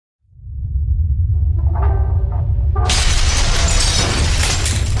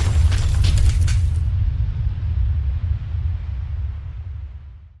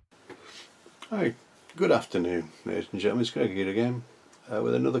Good afternoon, ladies and gentlemen. It's Greg here again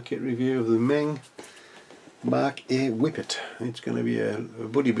with another kit review of the Meng Mk.A Whippet. It's going to be a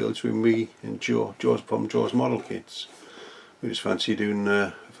buddy build between me and Joe's model kits. We just fancy doing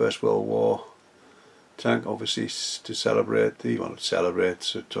a First World War tank, obviously to celebrate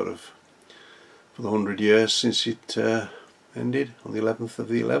sort of for the 100 years since it ended on the 11th of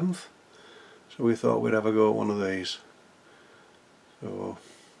the 11th. So we thought we'd have a go at one of these. So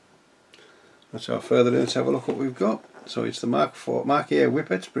without further ado, let's have a look what we've got. So it's the Mk.A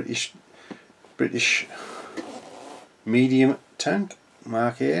Whippet, British medium tank,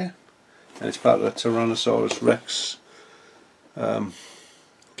 Mk.A, and it's part of the Tyrannosaurus Rex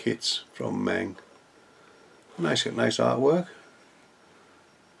kits from Meng. Nice artwork.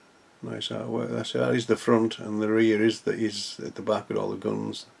 Nice artwork. That is the front, and the rear is at the back with all the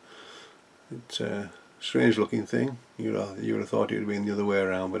guns. It's a strange looking thing. You would have thought it would have been the other way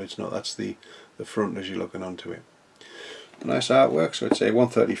around, but it's not. That's the front as you're looking onto it. Nice artwork. So it's a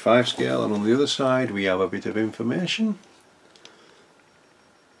 1/35 scale, and on the other side we have a bit of information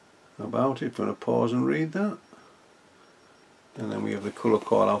about it. I'm going to pause and read that. And then we have the colour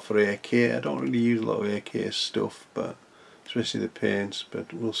call out for AK. I don't really use a lot of AK stuff, but especially the paints,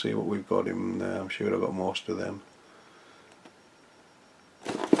 but we'll see what we've got in there. I'm sure I've got most of them.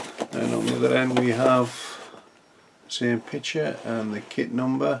 And on the other end we have the same picture and the kit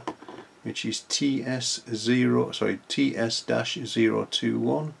number, which is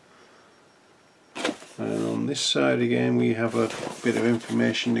TS-021. And on this side again we have a bit of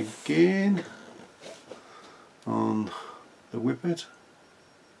information again on the Whippet.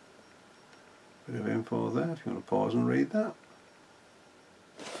 Bit of info there if you want to pause and read that.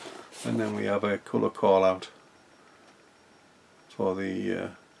 And then we have a colour call out for the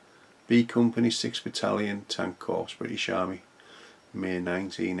B Company 6th Battalion Tank Corps, British Army, May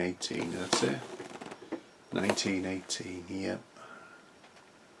 1918. That's it. 1918, yep.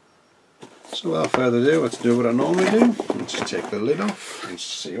 So without further ado, let's do what I normally do. Let's take the lid off and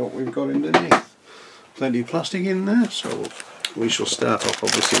see what we've got underneath. Plenty of plastic in there, so we shall start off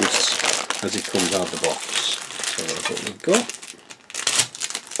obviously as it comes out of the box. So that's what we've got.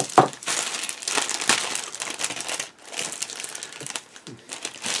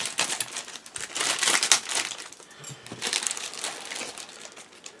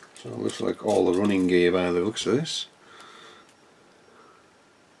 So it looks like all the running gear by the looks of this.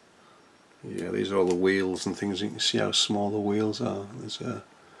 Yeah, these are all the wheels and things. You can see how small the wheels are. There's a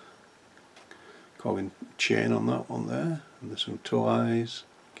cogging chain on that one there, and there's some toe eyes,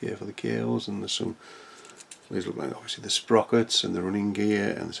 gear for the cables, and there's some, these look like obviously the sprockets and the running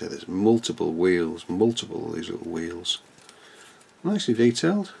gear, and so there's multiple wheels, multiple of these little wheels. Nicely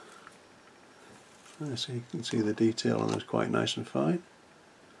detailed. So you can see the detail on those quite nice and fine.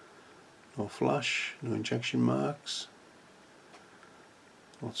 No flash, no injection marks.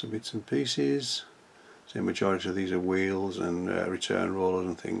 Lots of bits and pieces. So the majority of these are wheels and return rollers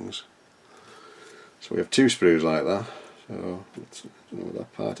and things. So we have two screws like that. So let's know what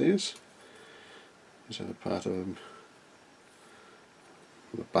that part is. Is that a part of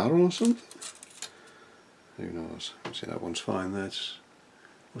the barrel or something? Who knows? See, that one's fine there.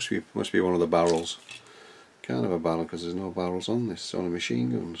 Must be one of the barrels. Can't have a barrel because there's no barrels on this. It's only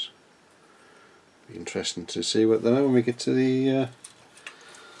machine guns. Be interesting to see what they are when we get to the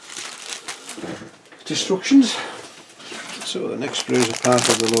instructions. So the next screws are part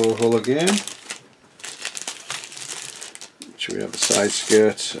of the lower hull again. So we have the side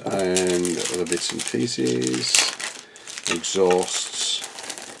skirt and other bits and pieces, exhausts.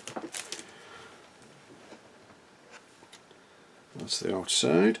 That's the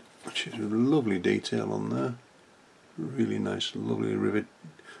outside, which is a lovely detail on there. Really nice, lovely rivet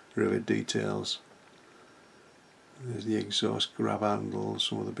details. There's the exhaust grab handle,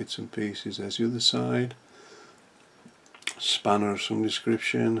 some of the bits and pieces. There's the other side. Spanner of some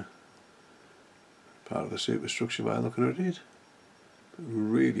description. Part of the superstructure by looking at it.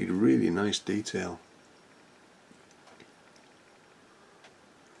 Really nice detail.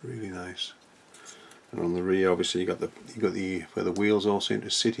 Really nice. And on the rear, obviously you got the where the wheels all seem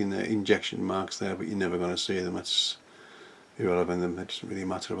to sit in the injection marks there, but you're never going to see them. That's irrelevant. It doesn't really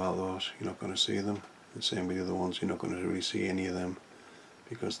matter about those. You're not going to see them. The same with the other ones. You're not going to really see any of them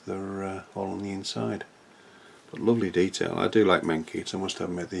because they're all on the inside. But lovely detail. I do like Meng kits. I must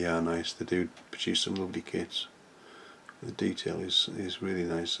admit they are nice. They do produce some lovely kits. The detail is really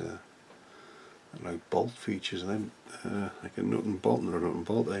nice. Like bolt features, then like a nut and bolt, not a nut and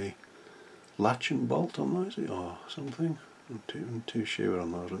bolt, a latch and bolt on those, or something. I'm too sure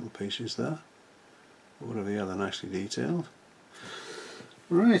on those little pieces there. But whatever they are, they're nicely detailed.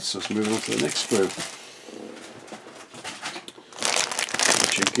 Right, so let's move on to the next screw.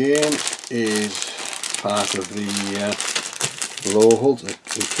 again is part of the lower hull that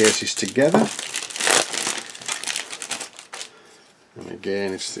encases together. And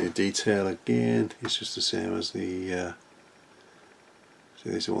again, it's the detail again. It's just the same as the. So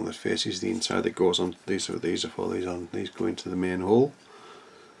this is the one that faces the inside that goes on. These are for these on. These go into the main hull.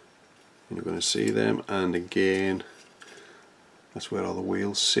 And you're going to see them. And again, that's where all the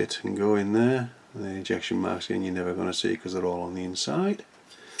wheels sit and go in there. And the ejection marks again you're never going to see because they're all on the inside.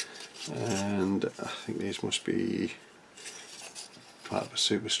 And I think these must be part of a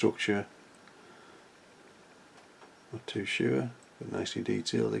superstructure. Not too sure, but nicely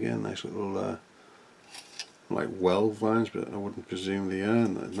detailed again. Nice little like weld lines, but I wouldn't presume they are.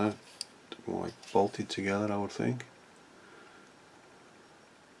 And they're not more like bolted together, I would think.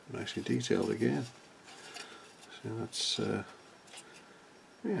 Nicely detailed again. So that's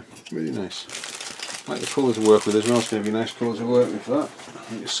yeah, really nice. I like the colour to work with as well. It's going to be a nice colour to work with that. I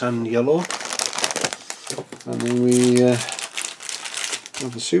think it's sand yellow. And then we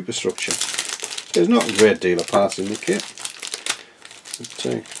have the superstructure. So there's not a great deal of parts in the kit.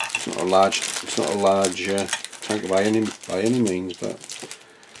 It's not a large tank by any means, but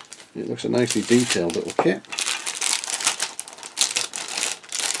it looks a nicely detailed little kit.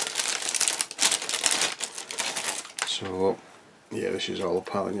 So yeah, this is all the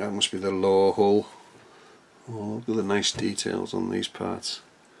part. That must be the lower hull. Oh, look at the nice details on these parts.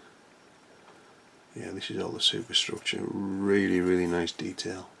 Yeah, this is all the superstructure. Really, really nice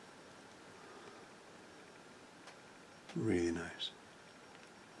detail. Really nice.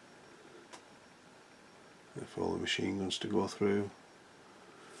 And for all the machine guns to go through.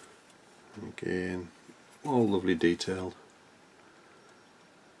 And again, all lovely detailed.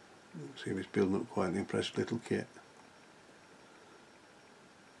 See, it's building up quite an impressive little kit.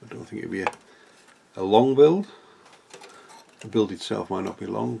 I don't think it'd be a long build. The build itself might not be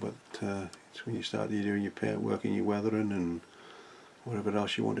long, but it's when you start doing your paint work and your weathering and whatever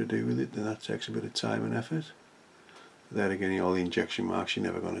else you want to do with it, then that takes a bit of time and effort. But there again, all the injection marks you're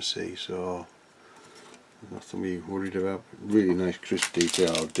never going to see, so nothing to be worried about. Really nice crisp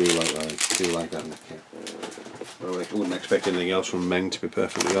detail. I do like that. I do like that in the kit. Well, I wouldn't expect anything else from Meng, to be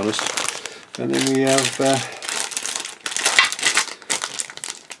perfectly honest. And then we have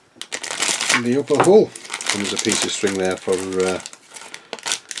the upper hull. And there's a piece of string there for the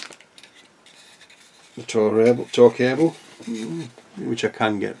tow cable, which I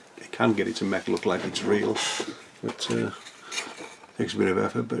can get it to make look like it's real, but takes a bit of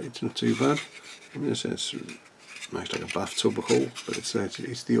effort, but it's not too bad. I mean, it's nice like a bathtub hull, but it's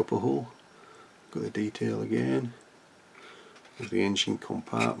the upper hull. Got the detail again with the engine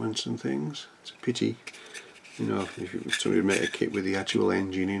compartments and things. It's a pity, you know, if you were to make a kit with the actual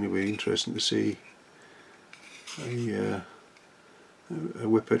engine in, it'd be interesting to see a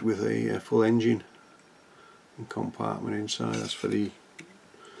Whippet with a full engine and compartment inside. That's for the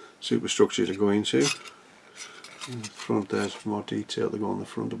superstructure to go into. In the front there's more detail to go on the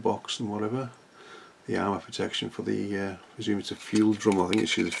front of the box and whatever. The armour protection for the, I presume it's a fuel drum. I think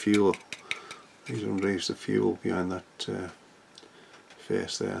it's the fuel. These underneath the fuel behind that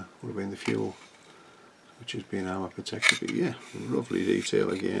face there would have been the fuel, which has been armour protected. But yeah, lovely detail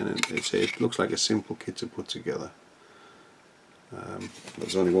again, and it looks like a simple kit to put together.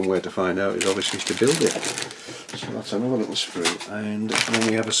 There's only one way to find out, is obviously to build it. So that's another little sprue, and then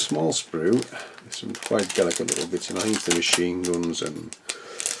we have a small sprue with some quite delicate little bits, and I think it's the machine guns and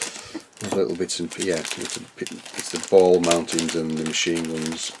little bits, and yeah, it's the ball mountings and the machine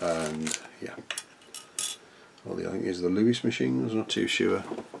guns, and yeah. Well, I think it's the Lewis machine guns. Not too sure.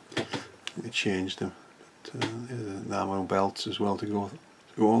 They changed them. The ammo belts as well to go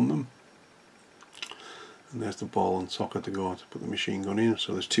on them, and there's the ball and socket to put the machine gun in.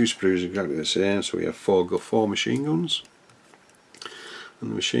 So there's two sprues exactly the same, so we have four machine guns, and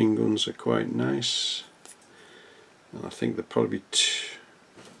the machine guns are quite nice, and I think they'll probably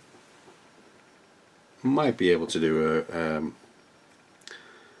might be able to do an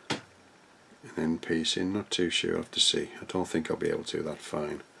end piece in, not too sure, I'll have to see. I don't think I'll be able to that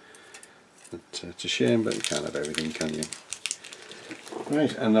fine. But it's a shame, but you can't have everything, can you?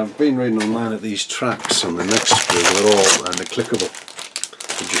 Right, and I've been reading online at these tracks on the next sprue, they're all and they're clickable.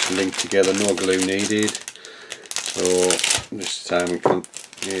 They're just linked together, no glue needed. So this time we can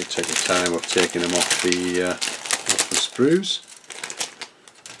take the time of taking them off the sprues.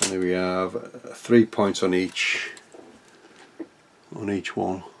 And there we have 3 points on each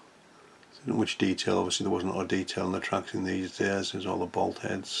one. Not much detail, obviously there wasn't a lot of detail in the tracks in these days. There's all the bolt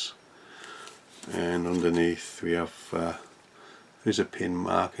heads, and underneath we have there's a pin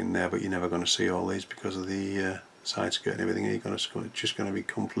mark in there, but you're never going to see all these because of the side skirt and everything, it's just going to be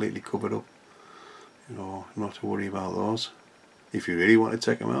completely covered up. You know, not to worry about those. If you really want to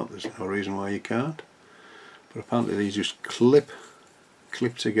take them out, there's no reason why you can't. But apparently these just clip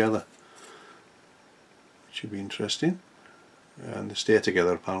together. It should be interesting. And they stay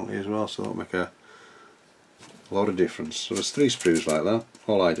together apparently as well, so that'll make a lot of difference. So there's 3 sprues like that,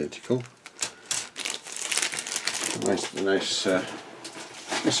 all identical. Nice.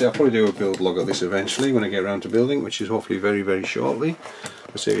 I'll probably do a build log of this eventually when I get around to building, which is hopefully very, very shortly.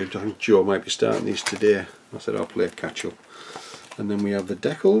 I think Joe might be starting these today. I said I'll play catch up. And then we have the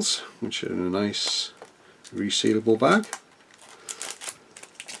decals, which are in a nice resealable bag.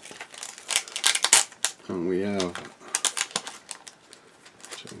 And we have,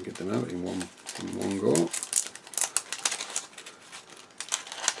 so we can get them out in one go. There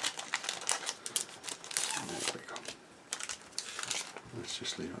we go. Let's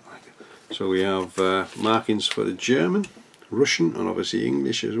just leave it like it. So we have markings for the German, Russian, and obviously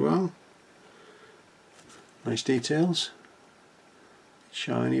English as well. Nice details.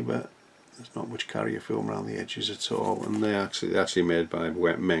 Shiny, but there's not much carrier film around the edges at all, and they're actually made by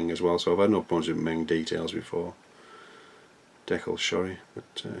Meng as well, so I've had no problems with Meng details before. Decals, sorry,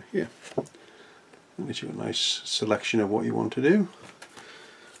 but yeah, that gives you a nice selection of what you want to do.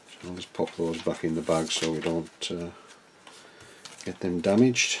 So I'll just pop those back in the bag so we don't get them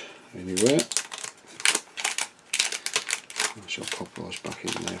damaged anywhere. I shall pop those back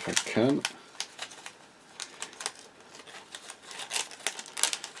in there if I can.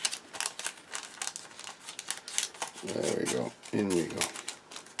 There we go, in we go.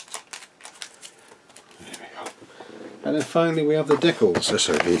 There we go. And then finally we have the decals,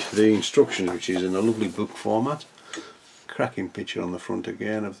 sorry, the instructions, which is in a lovely book format. Cracking picture on the front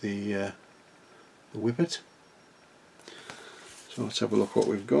again of the Whippet. So let's have a look what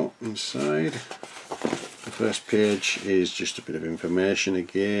we've got inside. The first page is just a bit of information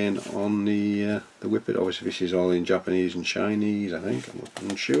again on the Whippet. Obviously this is all in Japanese and Chinese, I think, I'm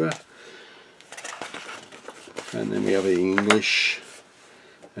unsure. And then we have it in English,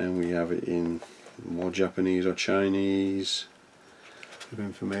 and we have it in more Japanese or Chinese of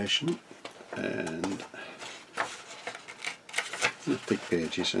information, and thick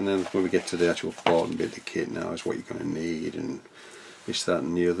pages. And then when we get to the actual important bit of the kit now, is what you're going to need, and this, that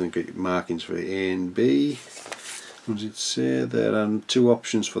and the other. And get markings for A and B. What does it say? There are 2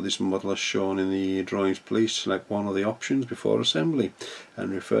 options for this model as shown in the drawings. Please select one of the options before assembly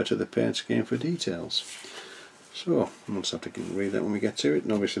and refer to the paint scheme for details. So, we'll just have to read that when we get to it.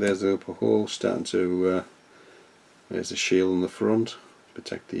 And obviously there's the upper hole starting to, there's the shield on the front to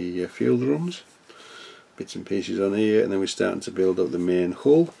protect the fuel drums. Bits and pieces on here, and then we're starting to build up the main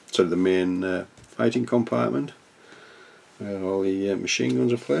hull, so the main fighting compartment, where all the machine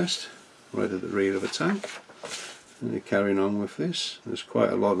guns are placed, right at the rear of the tank. And we're carrying on with this. There's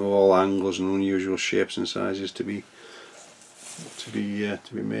quite a lot of all angles and unusual shapes and sizes to be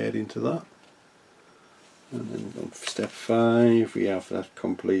made into that. And then on step 5 we have that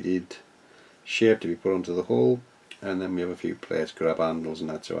completed shape to be put onto the hull, and then we have a few plates, grab handles and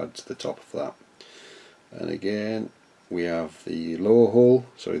that to add to the top of that. And again we have the lower hull,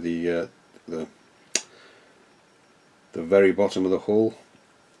 sorry, the very bottom of the hull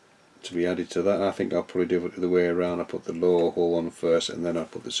to be added to that. I think I'll probably do it the way around. I put the lower hull on first and then I'll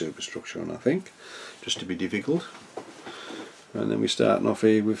put the superstructure on, I think, just to be difficult. And then we're starting off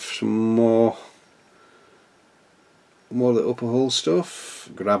here with some more of the upper hull stuff,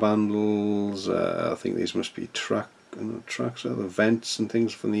 grab handles. I think these must be tracks, or the vents and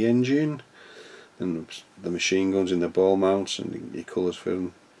things from the engine, and the machine guns in the ball mounts and the colours for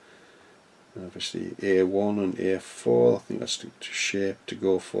them. Obviously A1 and A4, I think that's the shape to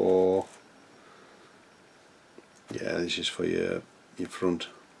go for. Yeah, this is for your front,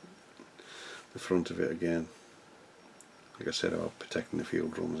 the front of it again. Like I said about protecting the fuel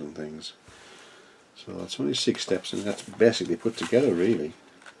drums and things. So that's only 6 steps, and that's basically put together really.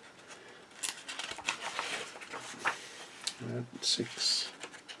 6.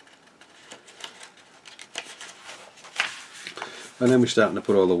 And then we're starting to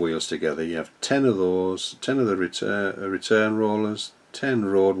put all the wheels together. You have 10 of those, 10 of the return rollers, 10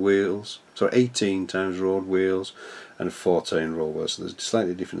 road wheels, so 18 times road wheels, and 14 roll wheels. So there's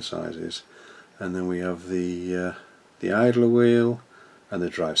slightly different sizes. And then we have the idler wheel and the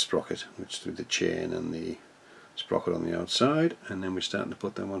drive sprocket, which is with the chain and the sprocket on the outside. And then we're starting to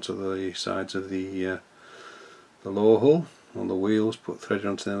put them onto the sides of the lower hull on the wheels. Put thread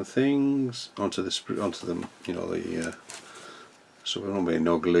onto them things, onto them, you know, the. So there won't be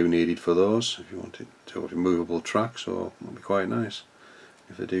no glue needed for those. If you want it to have movable tracks, so it'll be quite nice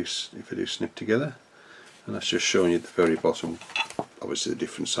if they do snip together. and that's just showing you at the very bottom obviously the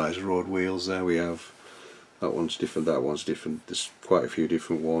different size road wheels. There we have, that one's different, that one's different, there's quite a few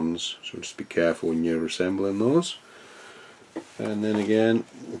different ones, so just be careful when you're assembling those. And then again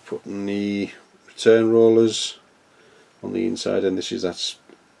we're putting the return rollers on the inside, and this is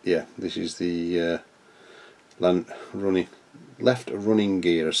this is the left running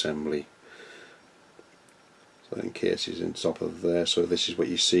gear assembly. So in case it's in top of there, so this is what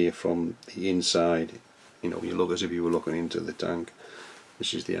you see from the inside. You know, you look as if you were looking into the tank.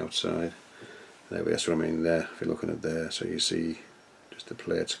 This is the outside. There we are, so I mean there, if you're looking at there, so you see just the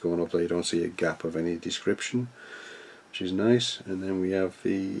plates going up there, you don't see a gap of any description, which is nice. And then we have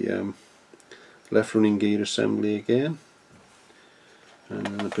the left running gear assembly again, and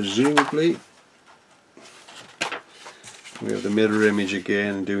then presumably we have the mirror image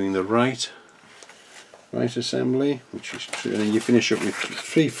again doing the right assembly, which is true. And then you finish up with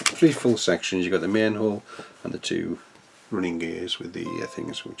three full sections. You've got the main hull and the two running gears with the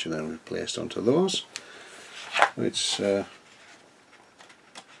things which are then replaced onto those. It's a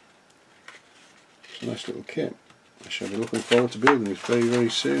nice little kit. I shall be looking forward to building this very, very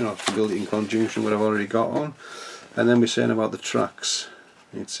soon. I'll have to build it in conjunction with what I've already got on. And then we're saying about the tracks.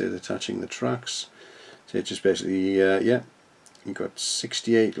 It says attaching the tracks. So it's just basically, you've got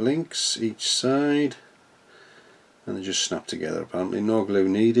 68 links each side, and they just snap together apparently, no glue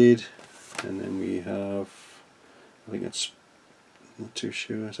needed. And then we have, I think it's, I'm not too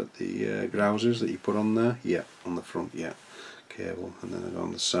sure, is that the grousers that you put on there? Yeah, on the front, yeah, cable, and then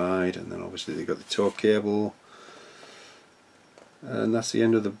on the side, and then obviously they've got the tow cable. And that's the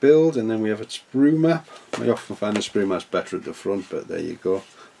end of the build. And then we have a sprue map. I often find the sprue map's better at the front, but there you go,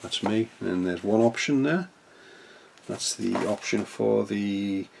 that's me. And there's one option there. That's the option for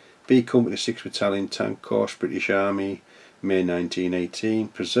the B Company 6th Battalion Tank Course, British Army, May 1918,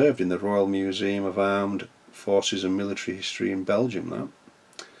 preserved in the Royal Museum of Armed Forces and Military History in Belgium. That.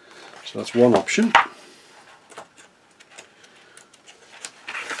 So that's one option.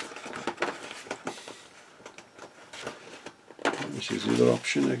 This is the other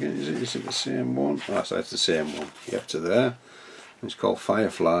option again. Is it the same one? Oh, so it's the same one. You up to there. It's called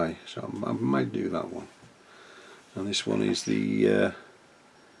Firefly, so I might do that one. And this one is the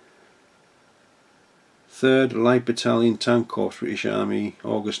 3rd Light Battalion Tank Corps, British Army,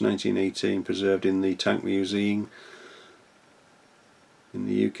 August 1918, preserved in the Tank Museum in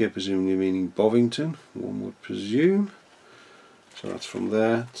the UK, presumably meaning Bovington, one would presume. So that's from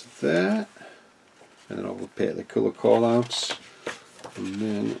there to there. And then I'll paint the colour call-outs. And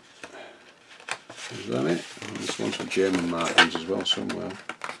then, is that it? And this one's for German markings as well somewhere.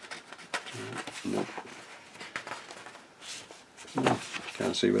 Nope. No,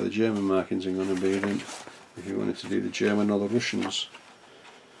 can't see where the German markings are going to be then, if you wanted to do the German or the Russians.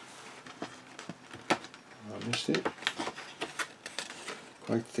 I missed it.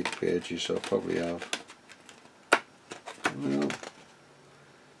 Quite thick pages, so I probably have.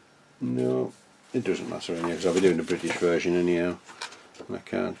 No, it doesn't matter anyhow, because I'll be doing the British version anyhow. And I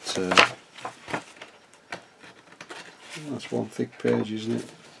can't. That's one thick page, isn't it?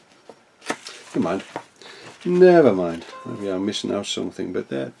 Never mind. Never mind. Maybe I'm missing out something, but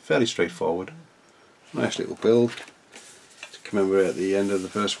they're fairly straightforward. Nice little build to commemorate the end of the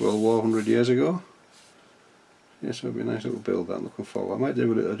First World War 100 years ago. Yes, it'll be a nice little build that I'm looking forward. I might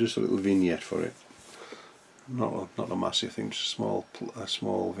do just a little vignette for it. Not a massive thing, just a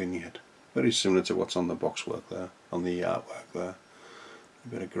small vignette. Very similar to what's on the boxwork there, on the artwork there. A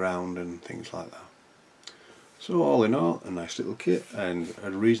bit of ground and things like that. So all in all, a nice little kit and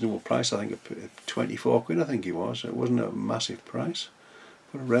a reasonable price. I think 24 quid I think it was. It wasn't a massive price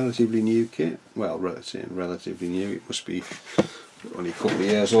for a relatively new kit. Well, relatively new, it must be only a couple of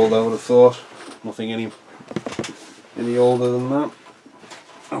years old I would have thought. Nothing any older than that.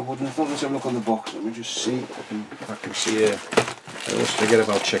 I wouldn't have thought. Let's have a look on the box. Let me just see if I can see I always forget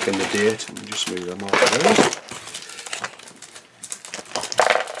about checking the date. Let me just move them off there.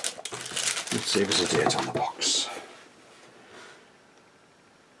 Let's see if there's a date on the box.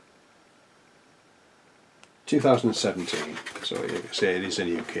 2017, so you can say it is a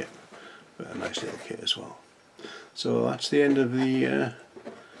new kit, but a nice little kit as well. So that's the end of the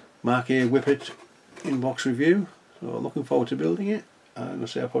Mk.A Whippet inbox review. So looking forward to building it, and I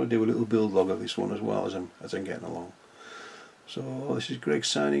say I'll probably do a little build log of this one as well as I'm getting along. So this is Greg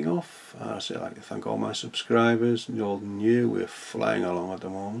signing off. I say I'd like to thank all my subscribers, the old and new. We're flying along at the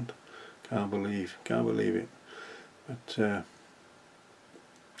moment. Can't believe it. But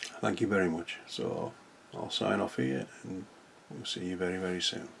thank you very much. So I'll sign off here, and we'll see you very, very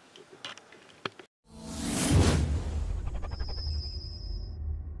soon.